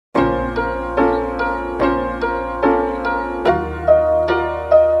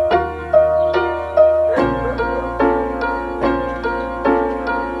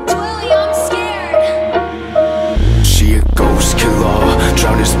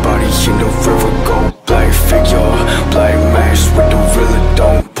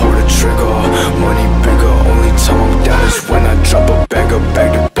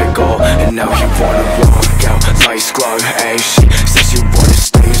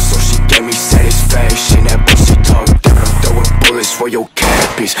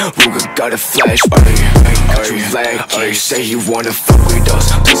got a flashback. Got you lagging, say you wanna fuck with us,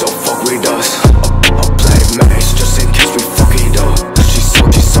 please don't fuck with us. I'll play match just in case we fuck it up. She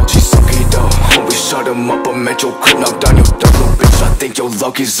suck it up. When we shut him up, I'm at your crib, knock down your door, little bitch, I think your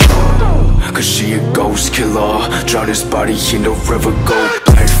luck is up. Cause she a ghost killer, drown his body in the river, go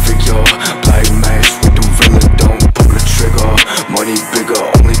black figure. Black mask with the real, don't pull the trigger. Money bigger,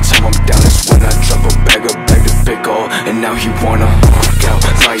 only time I'm down is when I drop a bag to pick up. And now he wanna fuck out,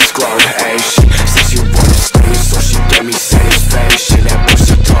 lights glow, ayy. She says she wanna stay, so she gave me satisfaction. That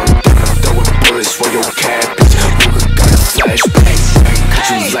pussy talk, then I'm throwing bullets for your cabbage. Ruger got a flashback, cause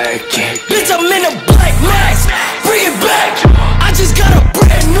you lacking. Bitch, I'm in a black mask, bring it back. I just got a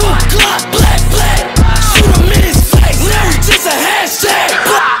brand new Glock, black. Shoot him in his face, now he just a hashtag.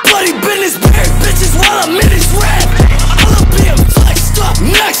 Bloody business, buried bitches while I'm in his rap. All up being flexed up,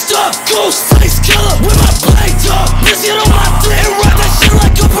 next up, ghost face killer with my blade up. Bitch, get on my dick and ride that shit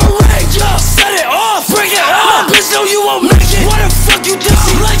like a parade. Yo, set it off, bring it on. Bitch, know you won't make it. Why the fuck you think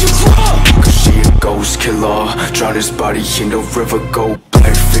she let you draw? Cause she a ghost killer, drown his body in the river, go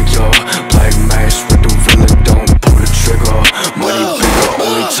black figure. Black mask with the real, don't pull the trigger. Money bigger,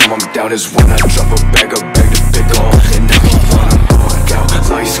 only time I'm down is when I drop a bag to pick up. And now he wanna fuck out,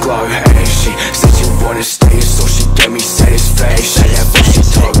 lights glow, and she said she wanna stay, so she gave me satisfaction. That pussy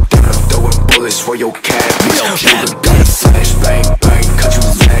talk, then I'm throwing bullets for your cabbage. Ruger got a flashbang.